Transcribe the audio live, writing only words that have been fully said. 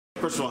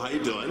First of all, how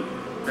you doing?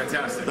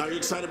 Fantastic. Now, are you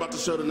excited about the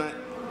show tonight?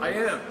 I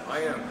am.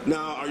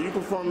 Now, are you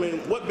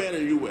performing? What band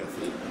are you with?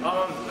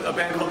 A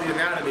band called The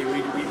Anatomy.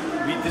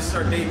 This is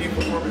our debut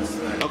performance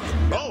tonight. Okay.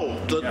 Oh,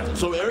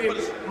 so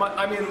everybody.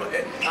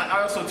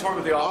 I also toured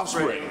with the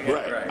Offspring.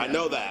 Right. I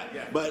know that.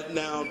 Yeah. But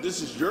now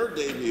this is your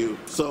debut,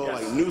 so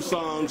Yes. like new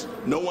songs.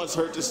 No one's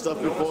heard this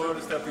stuff before. No one's heard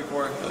this stuff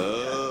before.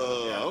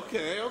 Oh, Yeah.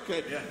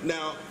 okay. Yeah.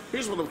 Now,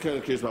 here's what I'm kind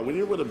of curious about. When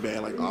you're with a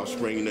band like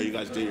Offspring, you know, you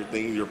guys did your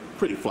thing. You're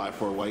pretty fly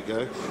for a white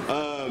guy.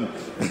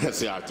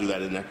 See how I threw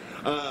that in there.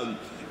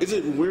 Is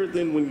it weird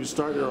then when you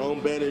start your own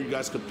band? Are you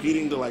guys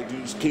competing to like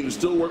can you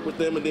still work with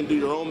them and then do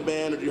your own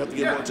band, or do you have to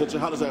get more attention?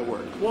 How does that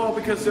work? Well,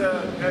 because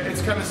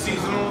it's kind of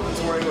seasonal,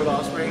 touring with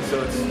Offspring, so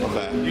it's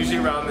usually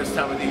around this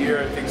time of the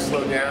year things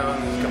slow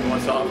down. There's a couple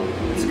months off.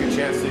 It's a good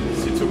chance to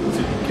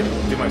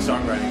do my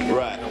songwriting.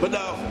 Right. But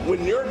now,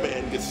 when your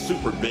band gets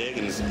super big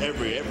and is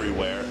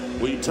everywhere,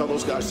 will you tell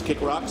those guys to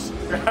kick rocks?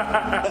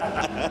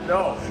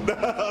 No.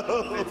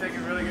 They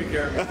take really good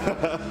care of me.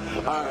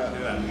 All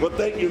right. Well,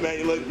 thank you, man.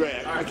 You look great.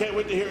 Right. I can't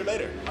wait to hear it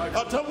later. Wait.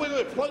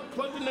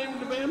 Plug the name of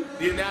the band.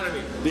 The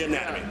Anatomy. The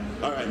Anatomy.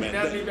 All right, man. The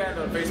Anatomy band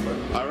on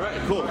Facebook. All right.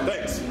 Cool.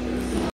 Thanks.